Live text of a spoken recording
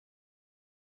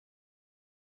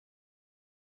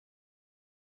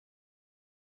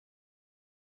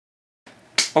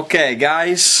Okay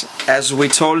guys, as we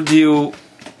told you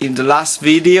in the last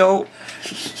video,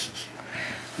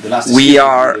 we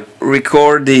are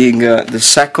recording the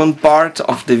second part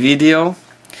of the video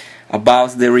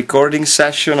about the recording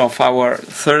session of our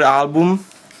third album,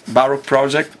 Barock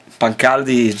Project.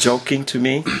 Pancaldi is joking to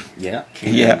me. Yeah.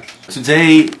 Yeah.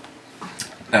 Today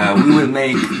we will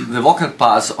make the vocal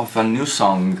parts of a new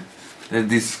song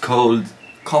that is called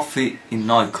Coffee in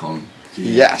Neukölln.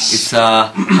 Yes. It's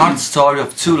a hard story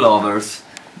of two lovers.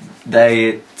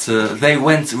 They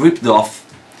went ripped off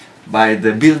by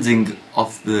the building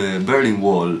of the Berlin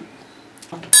Wall.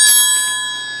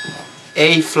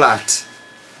 A flat.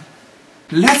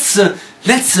 Let's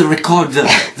record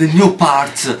the new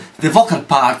part, the vocal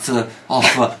part of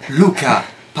Luca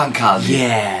Pancaldi.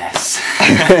 Yes.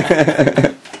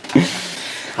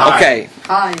 Ok.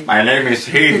 Hi. My name is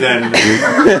Hayden,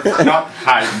 not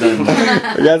Hayden.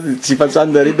 Ragazzi, ci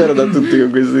facciamo ridere da tutti con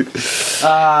questi.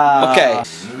 Ok.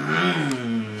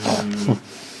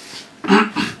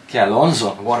 Che è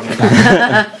Alonso?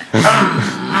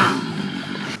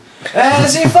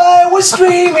 As if I was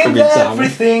dreaming that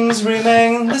everything's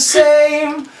remain the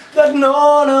same, that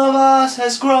none of us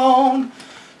has grown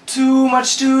too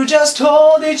much to just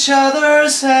hold each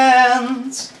other's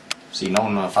hands. Sì,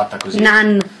 non fatta così.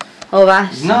 None of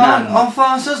us. None of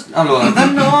us has... Allora,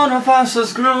 that none of us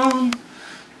has grown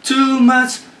too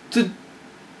much to...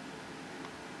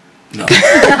 No.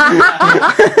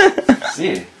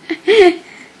 Sì.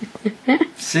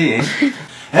 Sì.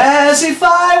 As if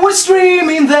I was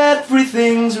dreaming that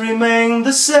everything's remain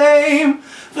the same,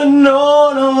 that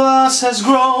none of us has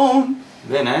grown.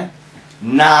 Bene?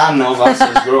 None of us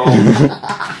has grown.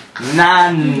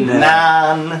 None.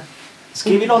 None.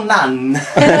 Scrivilo none.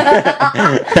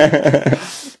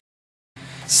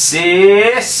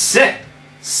 Se,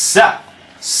 sa,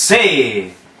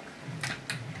 se.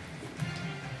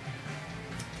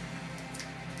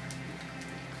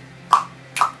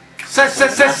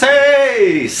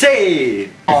 Say.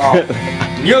 Oh.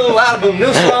 New album,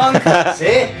 new song.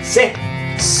 Se.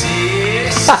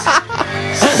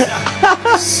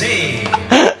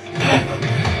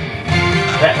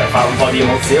 Per fare un po' di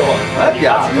emozione. Mi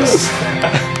piace.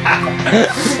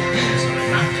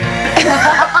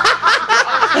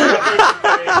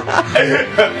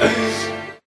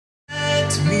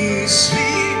 Let me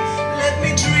sleep, let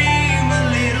me dream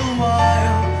a little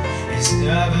while.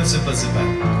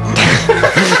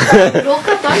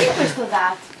 Luca, togli questo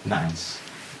dato. Nice.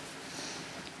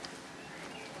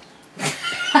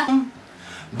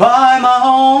 By my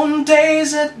own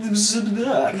days at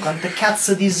quante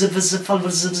cazzo di days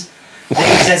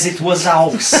as it was a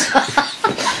hoax.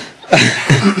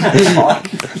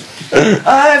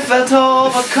 I felt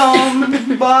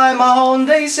overcome by my own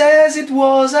days as it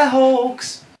was a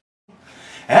hoax.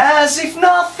 As if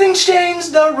nothing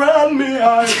changed around me.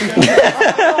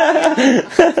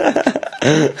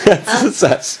 Che è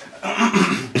successo?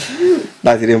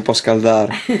 Dai, ti devi un po'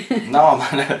 scaldare. No, ma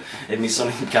e mi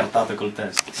sono incartato col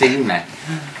testo. Segni me.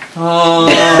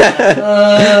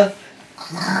 Allora,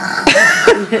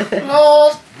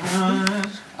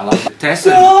 test.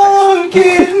 Don't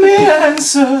give me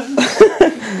answer.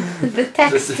 The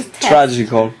text.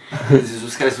 Tragical. Su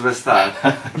Sky Superstar.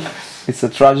 It's a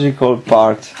tragical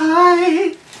part.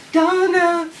 I don't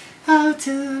know how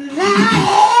to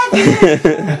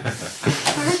lie.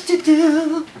 What to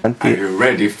do? Are you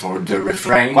ready for the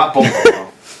refrain? Qua poco.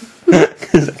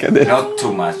 Not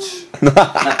too much.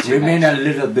 Remain a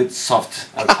little bit soft.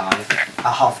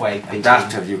 Halfway. And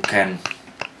after you can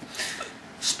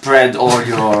spread all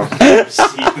your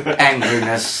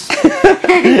angriness.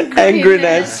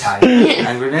 Angriness.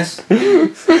 Angriness?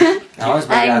 No, it's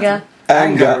Anger.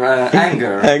 Anger.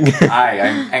 Anger.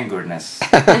 I'm angerness.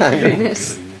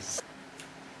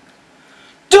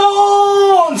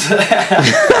 Don't!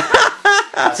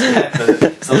 Aspetta,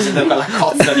 sto sentendo quella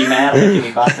cozza di merda che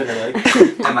mi batte nelle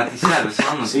orecchie. Ma ti serve, se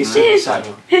no non Sì, si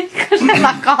serve. Cos'è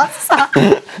la cozza?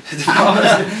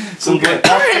 Sono quelle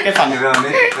cozze che fanno Neanche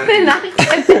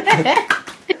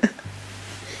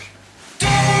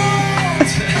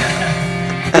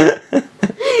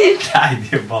Dai,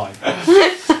 Dio boy.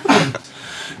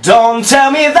 Don't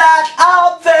tell me that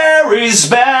out there is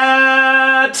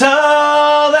better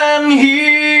than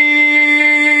here.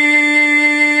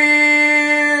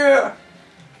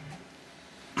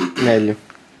 Meglio.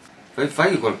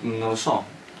 Fai non lo so.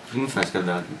 Come fai a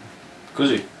scaldarti?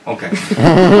 Così, ok.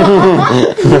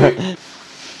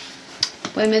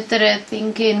 Puoi mettere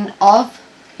thinking of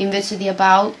invece di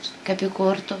about, che è più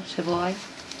corto, se vuoi.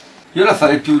 Io la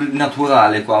farei più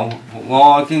naturale qua.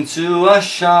 Walking to a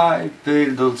shy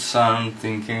field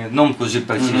something che non così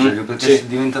precisa perché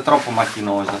diventa troppo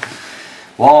macchinosa.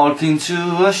 Walking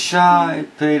to a shy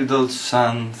field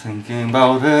something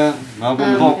about her, ma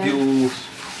un po' più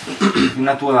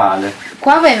naturale.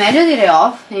 Qua vai meglio dire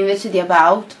off invece di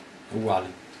about.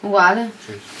 Uguale. Uguale?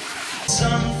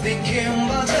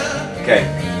 Ok,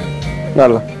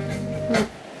 Bella.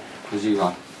 così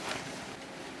va.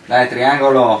 Dai,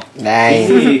 triangolo. Dai.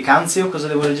 Quindi Canzio cosa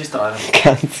devo registrare?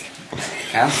 Canzio.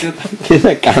 Canzio. Che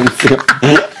è Canzio?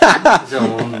 C'è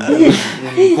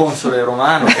un console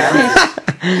romano, Canzio.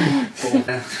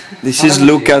 This is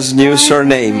Luca's new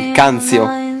surname,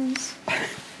 Canzio.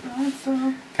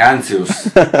 Canzius.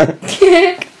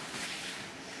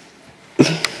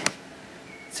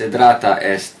 Cedrata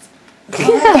est.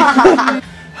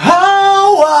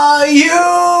 How are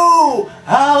you?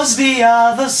 How's the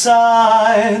other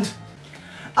side?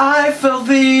 I felt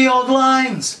the old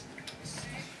lines.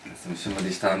 Mi sembra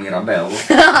di stare a Mirabello.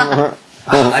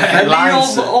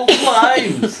 Lines. Old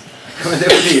lines. Come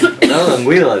devo dire? No, non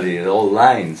guida dire, old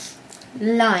lines.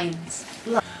 Lines.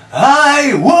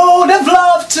 I would have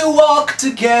loved to walk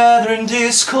together in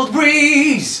this cold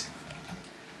breeze.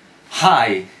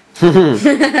 Hi.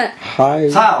 Hi.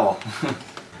 Ciao.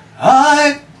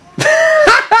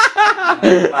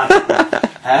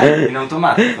 In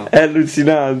automatico. È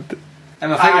allucinante.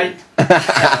 Ma fai.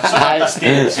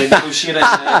 Se devo uscire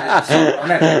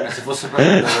Non è per me, se fosse per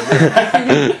me.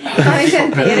 Fammi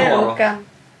sentire per loro. Luca.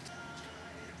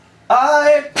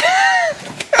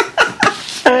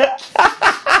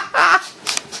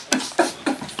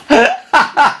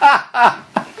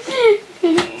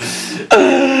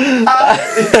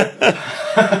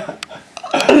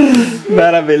 Ma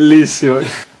era bellissimo.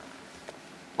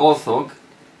 Orthog.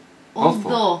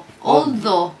 Although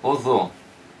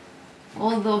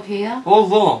here.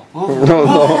 Although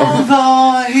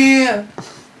here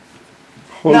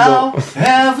now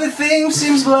everything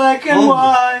seems black and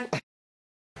white.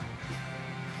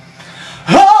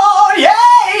 Oh yeah,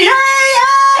 yeah.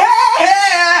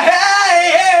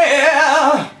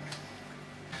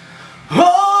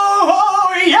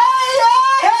 Oh yeah.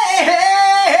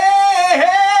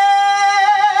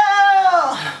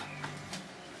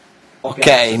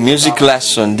 Okay, music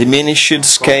lesson, diminished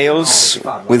scales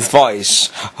with voice.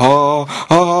 Oh,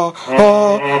 oh,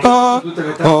 oh, oh,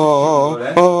 oh,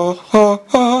 oh, oh,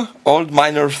 oh. Old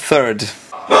minor third.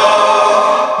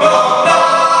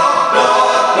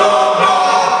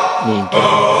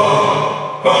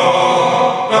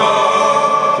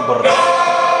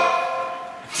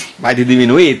 Ma di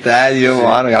diminuita, Dio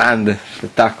buono, grande,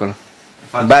 spettacolo.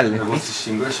 Belli. Le voci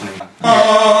singole sono in...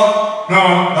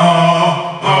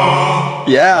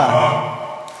 Yeah.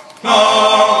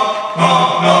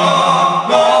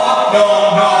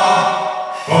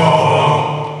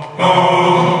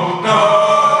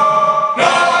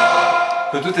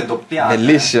 Sono tutte doppiate.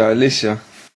 Bellissimo, bellissimo.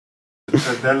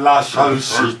 Della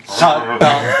salsiccia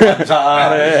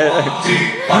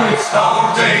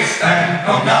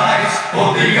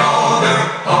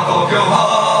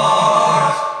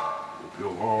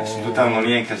Sono tutte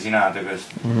armonie incasinate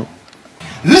queste.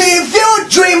 Live your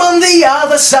dream on the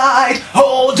other side.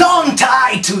 Hold on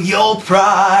tight to your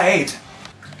pride.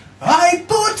 I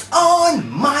put on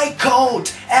my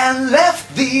coat and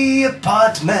left the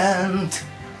apartment.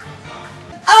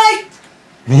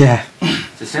 Yeah.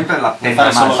 C'è sempre la Devi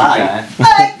fare solo magica,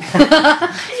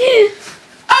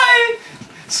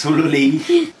 Solo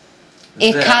lì.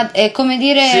 È come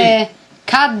dire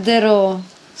caddero.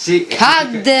 Sì,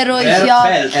 Caddero gli è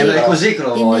occhi. così che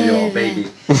lo voglio,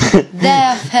 baby.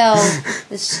 There fell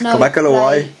the snow. Com'è che lo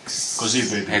vuoi? Così,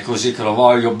 baby. È così che lo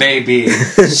voglio, baby.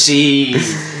 Sì.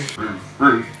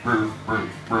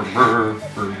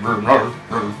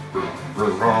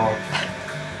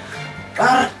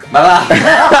 Ma va!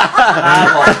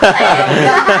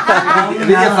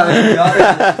 Vedi a fare il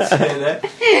migliore.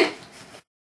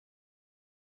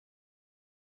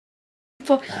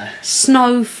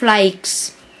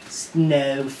 Snowflakes.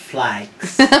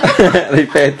 Snowflakes.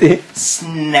 Ripeti.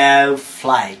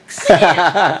 Snowflakes.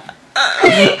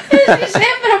 Mi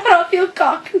sembra proprio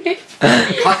cockney.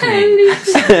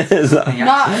 Esatto.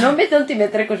 No, non ti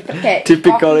mettere così perché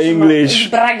Typical cockney sono English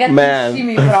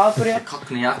sbragatissimi proprio.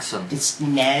 Cockney accent.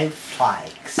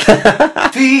 Snowflakes.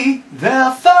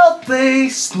 There felt the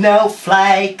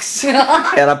snowflakes.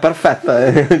 Era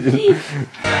perfetta.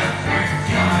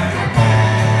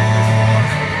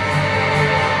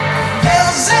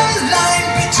 There's a line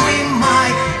between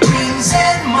my dreams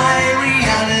and my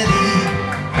reality.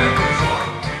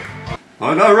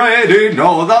 But I already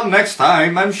know that next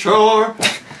time I'm sure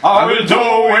I will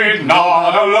do it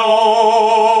not alone.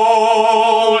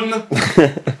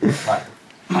 Vai.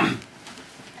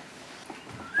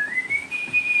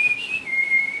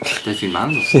 Stai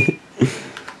filmando? Sì.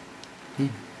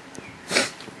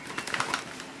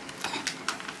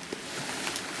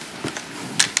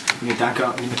 Mi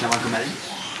mettiamo anche meglio.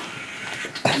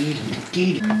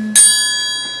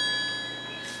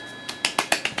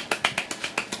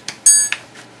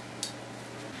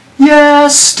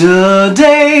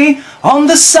 Yesterday, on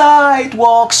the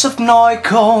sidewalks of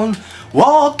Neukölln,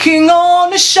 walking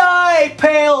on a shy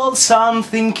pale sun,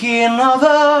 thinking of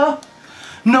her.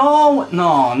 No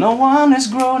one has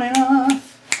grown enough.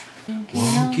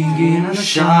 Walking in a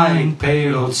shy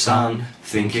pale sun,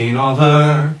 thinking of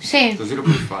her. Sì, Così lo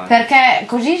puoi fare. perché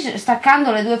così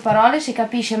staccando le due parole si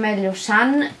capisce meglio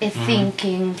sun e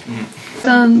thinking.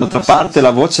 D'altra parte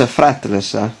la voce è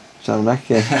fretless, cioè non è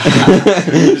che...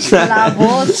 La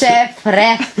voce è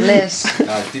fretless.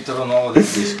 Il titolo nuovo del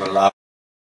disco, la...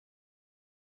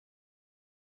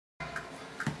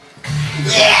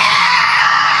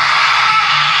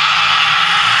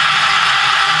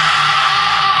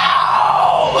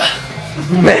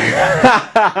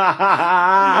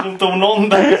 È venuta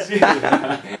un'onda così.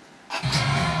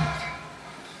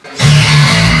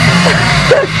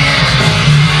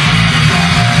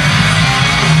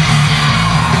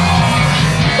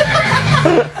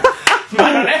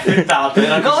 Ma non è affettato,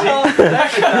 era così.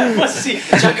 No, ma sì,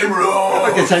 c'è anche il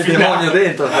Perché c'è il demonio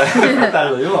dentro,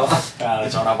 fratello, io...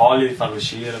 c'ho una voglia di farlo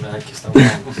uscire, vecchio, sta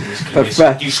uomo.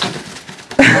 Perfetto.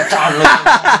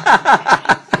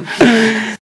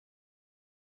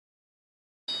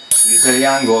 Il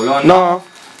triangolo No,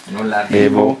 non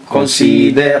l'avevo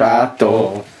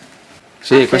considerato.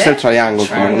 Sì, questo è il triangolo,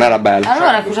 non era bello.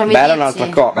 Allora cosa mi Bella è dici? un'altra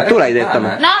cosa. Ma tu l'hai detto a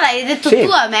me. No, l'hai detto Sì.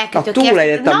 tu a me che No, ti ho tu chiesto. l'hai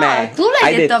detto a me. No, tu l'hai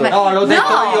Hai detto a me. detto- No, l'ho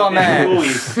detto io a me.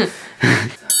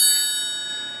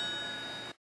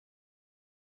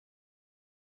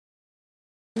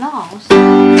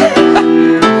 No.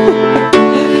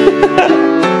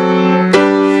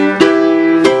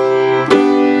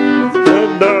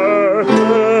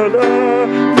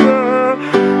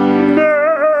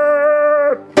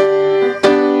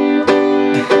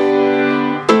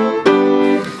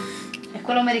 E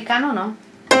quello americano no?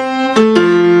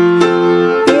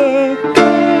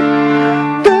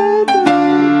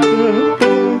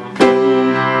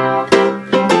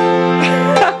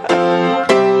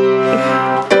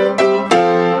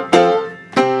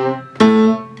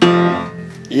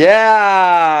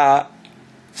 Yeah!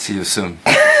 See you soon.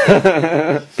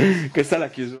 Questa è la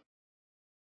chiusura.